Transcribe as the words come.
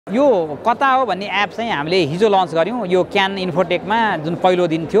यो कता हो भन्ने एप चाहिँ हामीले हिजो लन्च गर्यौं। यो क्यान इन्फोटेकमा जुन पहिलो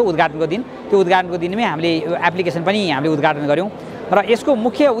दिन थियो उद्घाटनको दिन, त्यो उद्घाटनको दिनमै हामीले यो एप्लिकेसन पनि हामीले उद्घाटन गर्यौं र यसको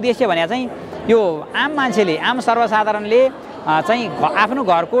मुख्य उद्देश्य भने चाहिँ यो आम मान्छेले, आम सर्वसाधारणले चाहिँ आफ्नो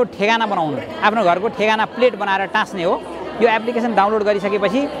घरको ठेगाना बनाउनु, आफ्नो घरको ठेगाना प्लेट बनाएर टाँस्ने हो। यो एप्लिकेसन डाउनलोड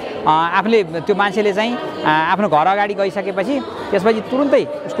गरिसकेपछि आफूले त्यो मान्छेले चाहिँ आफ्नो घर अगाडि गइसकेपछि त्यसपछि तुरुन्तै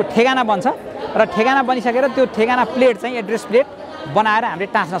उसको ठेगाना बन्छ र ठेगाना बनिसकेर त्यो ठेगाना प्लेट चाहिँ एड्रेस प्लेट बनाएर हामीले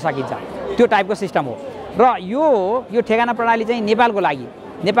टाँस्न सकिन्छ। त्यो टाइपको सिस्टम हो र यो ठेगाना प्रणाली चाहिँ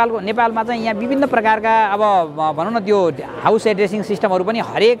नेपालमा चाहिँ यहाँ विभिन्न प्रकारका अब भनौँ न त्यो हाउस एड्रेसिङ सिस्टमहरू पनि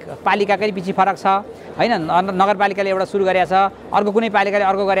हरेक पालिकाकै पछि फरक छ हैन। नगरपालिकाले एउटा सुरु गरेको छ, अर्को कुनै पालिकाले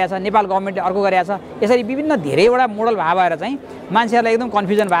अर्को गरेको छ, नेपाल गभर्नमेन्टले अर्को गरेको छ। यसरी विभिन्न धेरैवटा मोडल भएर चाहिँ मान्छेहरूलाई एकदम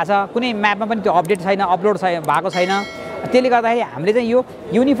कन्फ्युजन भएको छ। कुनै म्यापमा पनि त्यो अपडेट छैन, अपलोड भएको छैन। त्यसले गर्दाखेरि हामीले चाहिँ यो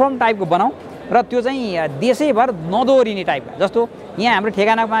युनिफर्म टाइपको बनाऊ र त्यो चाहिँ देशैभर नदोहोरिने टाइपका। जस्तो यहाँ हाम्रो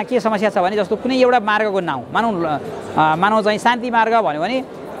ठेगानामा के समस्या छ भने जस्तो कुनै एउटा मार्गको नाउँ मानौँ चाहिँ शान्ति मार्ग भन्यो भने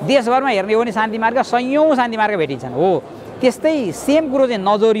देशभरमा हेर्ने हो भने शान्ति मार्ग सयौँ शान्ति मार्ग भेटिन्छन् हो। त्यस्तै सेम कुरो चाहिँ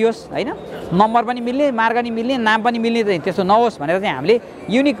नजोरियोस् हैन, नम्बर पनि मिल्ने, मार्ग नि मिल्ने, नाम पनि मिल्ने चाहिँ त्यस्तो नहोस् भनेर चाहिँ हामीले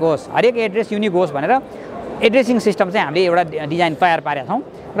युनिक होस्, हरेक एड्रेस युनिक होस् भनेर एड्रेसिङ सिस्टम चाहिँ हामीले एउटा डिजाइन तयार पारेका छौँ।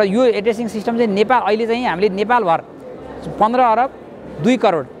 र यो एड्रेसिङ सिस्टम चाहिँ नेपाल अहिले चाहिँ हामीले नेपालभर 15 अरब 2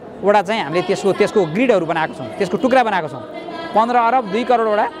 करोड वटा चाहिँ हामीले त्यसको ग्रिडहरू बनाएको छौँ, त्यसको टुक्रा बनाएको छौँ। 15 अरब 2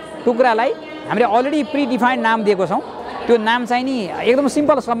 करोडवटा टुक्रालाई हामीले अलरेडी प्री डिफाइन्ड नाम दिएको छौँ। त्यो नाम चाहिँ नि एकदम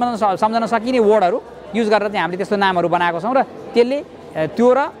सिम्पल सम्झन सकिने वर्डहरू युज गरेर चाहिँ हामीले त्यस्तो नामहरू बनाएको छौँ र त्यसले त्यो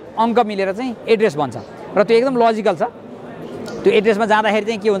र अङ्क मिलेर चाहिँ एड्रेस बन्छ र त्यो एकदम लजिकल छ। त्यो एड्रेसमा जाँदाखेरि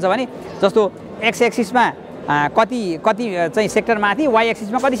चाहिँ के हुन्छ भने जस्तो एक्स एक्सिसमा कति चाहिँ सेक्टर माथि, वाइ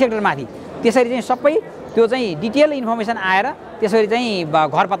एक्सिसमा कति सेक्टर माथि, त्यसरी चाहिँ सबै त्यो चाहिँ डिटेल इन्फर्मेसन आएर त्यसरी चाहिँ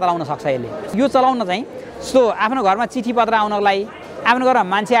घर पत्ता लगाउन सक्छ यसले। यो चलाउन चाहिँ जस्तो आफ्नो घरमा चिठी पत्र आउनको लागि, आफ्नो घरमा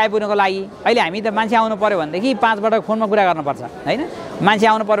मान्छे आइपुग्नको लागि अहिले हामी त मान्छे आउनु पर्यो भनेदेखि 5 पटक फोनमा कुरा गर्नुपर्छ हैन। मान्छे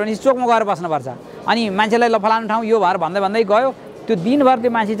आउनु पर्यो भने चोकमा गएर बस्नुपर्छ, अनि मान्छेलाई ल फलानु ठाउँ यो भएर भन्दै गयो, त्यो दिनभर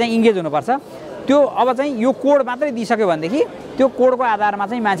त्यो मान्छे चाहिँ इङ्गेज हुनुपर्छ। त्यो अब चाहिँ यो कोड मात्रै दिइसक्यो भनेदेखि त्यो कोडको आधारमा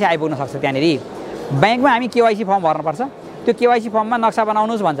चाहिँ मान्छे आइपुग्न सक्छ। त्यहाँनिर ब्याङ्कमा हामी केवाइसी फर्म भर्नुपर्छ, त्यो केवाइसी फर्ममा नक्सा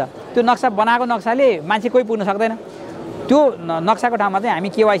बनाउनुहोस् भन्छ, त्यो नक्सा बनाएको नक्साले मान्छे कोही पुग्न सक्दैन। त्यो नक्साको ठाउँमा चाहिँ हामी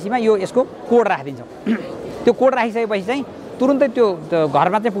केवाइसीमा यसको कोड राखिदिन्छौँ। त्यो कोड राखिसकेपछि चाहिँ तुरुन्तै त्यो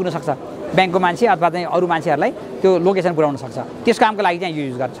घरमा चाहिँ पुग्न सक्छ, ब्याङ्कको मान्छे अथवा चाहिँ अरू मान्छेहरूलाई त्यो लोकेसन पुर्याउन सक्छ। त्यस कामको लागि चाहिँ यो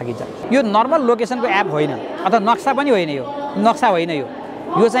युज गर्न सकिन्छ। यो नर्मल लोकेसनको एप होइन अथवा नक्सा पनि होइन, यो नक्सा होइन,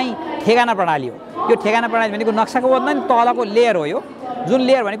 यो चाहिँ ठेगाना प्रणाली हो। यो ठेगाना प्रणाली भनेको नक्साको भन्दा नि तलको लेयर हो। यो जुन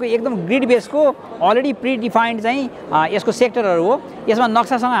लेयर भनेको एकदम ग्रिड बेसको अलरेडी प्री डिफाइन्ड चाहिँ यसको सेक्टरहरू हो। यसमा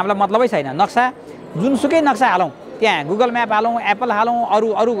नक्सासँग हामीलाई मतलबै छैन। नक्सा जुनसुकै नक्सा हालौँ, त्यहाँ गुगल म्याप हालौँ, एप्पल हालौँ,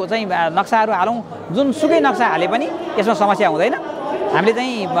 अरू चाहिँ नक्साहरू हालौँ, जुनसुकै नक्सा हाले पनि यसमा समस्या हुँदैन। हामीले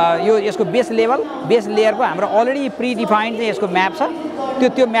चाहिँ यसको बेस लेयरको हाम्रो अलरेडी प्री डिफाइन्ड चाहिँ यसको म्याप छ,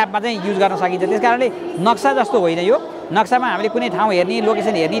 त्यो म्यापमा चाहिँ युज गर्न सकिन्छ। त्यस कारणले नक्सा जस्तो होइन यो। नक्सामा हामीले कुनै ठाउँ हेर्ने,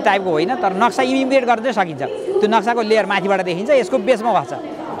 लोकेसन हेर्ने टाइपको होइन, तर नक्सा इमिडिएट गर्न चाहिँ सकिन्छ। त्यो नक्साको लेयर माथिबाट देखिन्छ, यसको बेसमा बस्छ।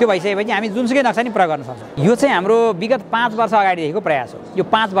 त्यो भइसकेपछि हामी जुनसुकै नक्सा नि प्रयोग गर्न सक्छौँ। यो चाहिँ हाम्रो विगत 5 वर्ष अगाडिदेखिको प्रयास हो। यो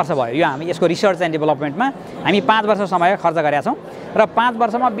 5 वर्ष भयो यो हामी यसको रिसर्च एन्ड डेभलपमेन्टमा हामी 5 वर्ष समय खर्च गरेका छौँ र 5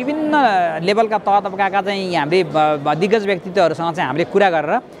 वर्षमा विभिन्न लेभलका तबकाका चाहिँ हामीले दिग्गज व्यक्तित्वहरूसँग चाहिँ हामीले कुरा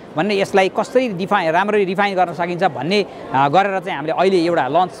गरेर भन्ने यसलाई कसरी राम्ररी रिफाइन गर्न सकिन्छ भन्ने गरेर चाहिँ हामीले अहिले एउटा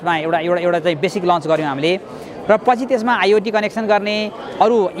लन्चमा एउटा चाहिँ बेसिक लन्च गऱ्यौँ हामीले। र पछि त्यसमा आइओटी कनेक्सन गर्ने,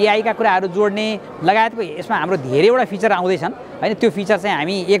 अरू एआईका कुराहरू जोड्ने लगायतको यसमा हाम्रो धेरैवटा फिचर आउँदैछन् हैन। त्यो फिचर चाहिँ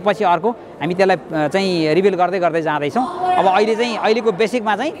हामी एकपछि अर्को हामी त्यसलाई चाहिँ रिभिल गर्दै जाँदैछौँ। अब अहिलेको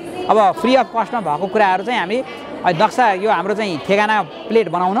बेसिकमा चाहिँ अब फ्री अफ कस्टमा भएको कुराहरू चाहिँ हामी नक्सा यो हाम्रो चाहिँ ठेगाना प्लेट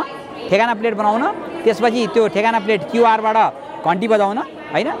बनाउन, त्यसपछि त्यो ठेगाना प्लेट क्युआरबाट घन्टी बजाउन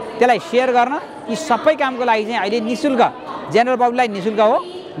हैन, त्यसलाई सेयर गर्न, यी सबै कामको लागि चाहिँ अहिले निःशुल्क, जेनरल पब्लिकलाई निःशुल्क हो,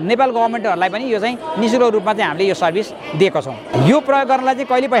 नेपाल गभर्नमेन्टहरूलाई पनि यो चाहिँ निःशुल्क रूपमा चाहिँ हामीले यो सर्भिस दिएको छौँ। यो प्रयोग गर्नलाई चाहिँ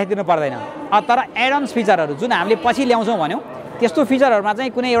कहिले पैसा दिनु पर्दैन। तर एडअन्स फिचरहरू जुन हामीले पछि ल्याउँछौँ भन्यौँ त्यस्तो फिचरहरूमा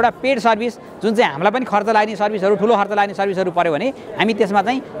चाहिँ कुनै एउटा पेड सर्भिस जुन चाहिँ हामीलाई पनि खर्च लाग्ने सर्भिसहरू, ठुलो खर्च लाग्ने सर्भिसहरू पऱ्यो भने हामी त्यसमा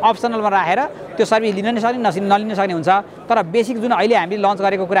चाहिँ अप्सनलमा राखेर त्यो सर्भिस लिन नै सक्ने नलिन सक्ने हुन्छ। तर बेसिक जुन अहिले हामीले लन्च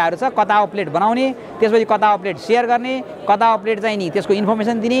गरेको कुराहरू छ, कता हो प्लेट बनाउने, त्यसपछि कता हो प्लेट सेयर गर्ने, कता हो प्लेट चाहिँ नि त्यसको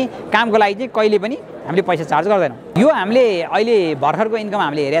इन्फर्मेसन दिने कामको लागि चाहिँ कहिले पनि हामीले पैसा चार्ज गर्दैनौँ। यो हामीले अहिले भर्खरको इन्कम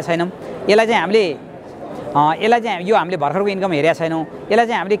हामीले हेरेका छैनौँ। यसलाई चाहिँ यो हामीले भर्खरको इन्कम हेरेका छैनौँ। यसलाई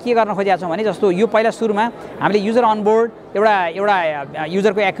चाहिँ हामीले के गर्न खोजेका छौँ भने जस्तो यो पहिला सुरुमा हामीले युजर अनबोर्ड एउटा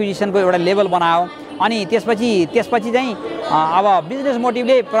युजरको एक्विजिसनको एउटा लेभल बनायो, अनि त्यसपछि चाहिँ अब बिजनेस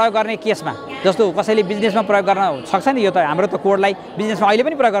मोटिभले प्रयोग गर्ने केसमा जस्तो कसैले बिजनेसमा प्रयोग गर्न सक्छ नि यो त हाम्रो त कोडलाई बिजनेसमा अहिले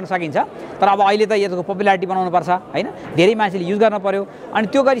पनि प्रयोग गर्न सकिन्छ तर अब अहिले त यसको पपुलारिटी बनाउनु पर्छ हैन धेरै मान्छेले युज गर्न पर्यो अनि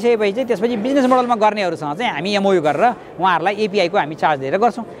त्यो गरिसकेपछि चाहिँ त्यसपछि बिजनेस मोडलमा गर्नेहरुसँग चाहिँ हामी एमओयू गरेर उहाँहरुलाई एपीआई को हामी चार्ज दिएर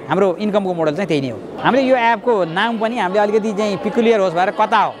गर्छौं हाम्रो इन्कमको मोडल चाहिँ त्यही नै हो हामीले यो एपको नाम पनि हामीले अलिकति चाहिँ पिकुलियर होस् भनेर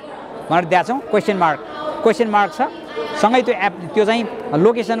कता हो भनेर दिएको छौं क्वेशन मार्क छ सँगै त्यो एप त्यो चाहिँ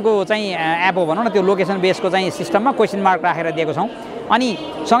लोकेसनको चाहिँ एप हो भनौं न त्यो लोकेसन बेसको चाहिँ सिस्टममा क्वेशन मार्क राखेर दिएको छौं अनि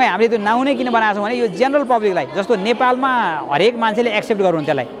सँगै हामीले त्यो नाउँ नै किन बनाएको छौं भने यो जनरल पब्लिकलाई जस्तो नेपालमा हरेक मान्छेले एक्सेप्ट गर्नुहुन्छ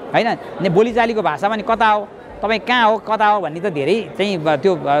त्यसलाई हैन बोलीचालीको भाषामा नि कता हो तपाई कहाँ हो कता हो भन्ने त धेरै चाहिँ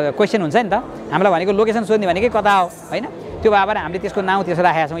त्यो क्वेशन हुन्छ नि त हामीलाई भनेको लोकेसन सोध्ने भनेकै कता हो हैन त्यो भएर हामीले त्यसको नाउँ त्यसो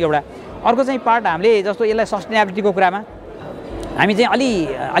राखेका छौं एउटा अर्को चाहिँ पार्ट हामीले जस्तो यसलाई सस्टेनेबिलिटीको कुरामा हामी चाहिँ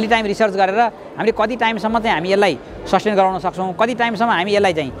अलि टाइम रिसर्च गरेर हामीले कति टाइमसम्म चाहिँ हामी यसलाई सस्टेन गराउन सक्छौं कति टाइमसम्म हामी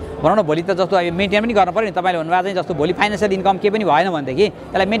यसलाई चाहिँ भनौं न भोलि त जस्तो अब मेन्टेन पनि गर्न पर्यो नि तपाईले भन्नुभएको चाहिँ जस्तो भोलि फाइनान्शियल इन्कम के पनि भएन भनेदेखि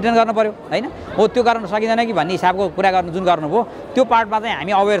त्यसलाई मेन्टेन गर्न पर्यो हैन हो त्यो गर्न सकिदैन कि भन्ने हिसाबको कुरा गर्नु जुन गर्नुभयो त्यो पार्टमा चाहिँ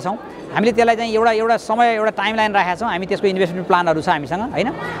हामी अवेयर छौं हामीले त्यसलाई चाहिँ एउटा समय एउटा टाइमलाइन राखेका छौं हामी त्यसको इन्भेस्टमेन्ट प्लानहरु छ हामीसँग हैन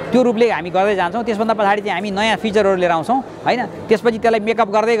त्यो रूपले हामी गर्दै जान्छौं त्यसभन्दा पछाडी चाहिँ हामी नयाँ फिचरहरु लिएर आउँछौं हैन त्यसपछि त्यसलाई मेकअप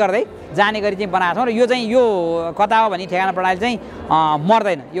गर्दै जाने गरी चाहिँ बनाएको छौं र यो चाहिँ यो कता हो भन्ने ठेगाना प्रणाली चाहिँ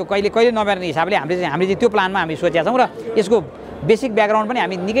मर्दैन यो कहिले नमर्ने हिसाबले हामीले चाहिँ त्यो प्लानमा हामी सोचेका छौं र यसको बेसिक ब्याकग्राउन्ड पनि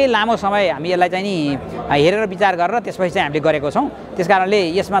हामी निकै लामो समय हामी यसलाई चाहिँ नि हेरेर विचार गरेर त्यसपछि चाहिँ हामीले गरेको छौं त्यसकारणले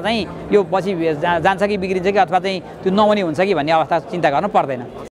यसमा चाहिँ यो पछि जान्छ कि बिग्रिन्छ कि अथवा चाहिँ त्यो नहुने हुन्छ कि भन्ने अवस्था चिन्ता गर्नु पर्दैन